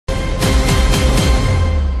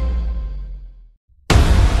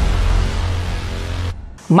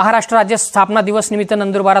महाराष्ट्र राज्य स्थापना दिवस निमित्त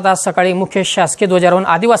नंदुरबारात आज सकाळी मुख्य शासकीय ध्वजारोहण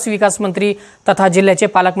आदिवासी विकास मंत्री तथा जिल्ह्याचे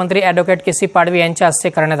पालकमंत्री ॲडव्होकेट के सी पाडवी यांच्या हस्ते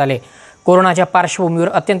करण्यात आले। कोरोनाच्या पार्श्वभूमीवर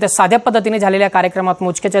अत्यंत साध्या पद्धतीने झालेल्या कार्यक्रमात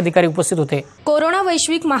मोजकेच अधिकारी उपस्थित होते। कोरोना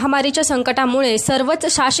वैश्विक महामारीच्या संकटामुळे सर्वच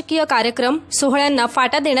शासकीय कार्यक्रम सोहळ्यांना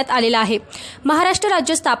फाटा देण्यात आलेला आहे। महाराष्ट्र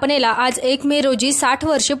राज्य स्थापनेला आज 1 मे रोजी 60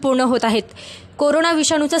 वर्षे पूर्ण होत आहेत। कोरोना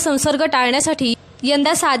विषाणूचा संसर्ग टाळण्यासाठी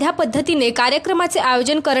यंदा साध्या पद्धतीने कार्यक्रमाचे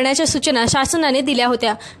आयोजन करण्याच्या सूचना शासनाने दिल्या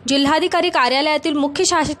होत्या। जिल्हाधिकारी कार्यालयातील मुख्य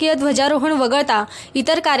शासकीय ध्वजारोहण वगळता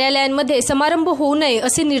इतर कार्यालयांमध्ये समारंभ होऊ नये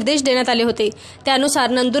असे निर्देश देण्यात आले होते। त्यानुसार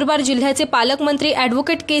नंदुरबार जिल्ह्याचे पालकमंत्री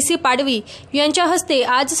ॲडव्होकेट के सी पाडवी यांच्या हस्ते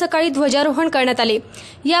आज सकाळी ध्वजारोहण करण्यात आले।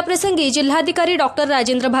 या प्रसंगी जिल्हाधिकारी डॉक्टर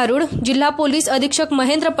राजेंद्र भारुड, जिल्हा पोलीस अधीक्षक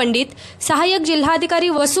महेंद्र पंडित, सहाय्यक जिल्हाधिकारी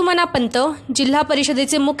वसुमना पंत, जिल्हा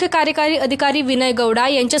परिषदेचे मुख्य कार्यकारी अधिकारी विनय गौडा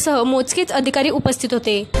यांच्यासह मोजकेच अधिकारी उपस्थित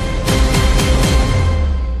होते।